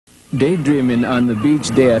daydreaming on the beach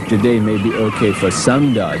day after day may be okay for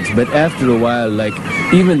some dogs, but after a while, like,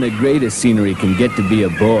 even the greatest scenery can get to be a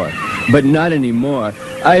bore. But not anymore.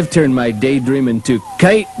 I've turned my daydreaming to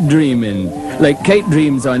kite dreaming. Like, Kite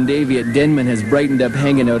Dreams on Davy at Denman has brightened up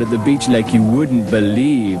hanging out at the beach like you wouldn't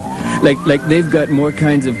believe. Like they've got more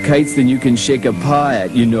kinds of kites than you can shake a paw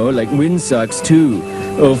at, you know, like windsocks too.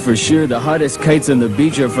 Oh, for sure, the hottest kites on the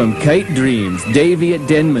beach are from Kite Dreams, Davy at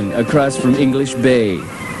Denman, across from English Bay.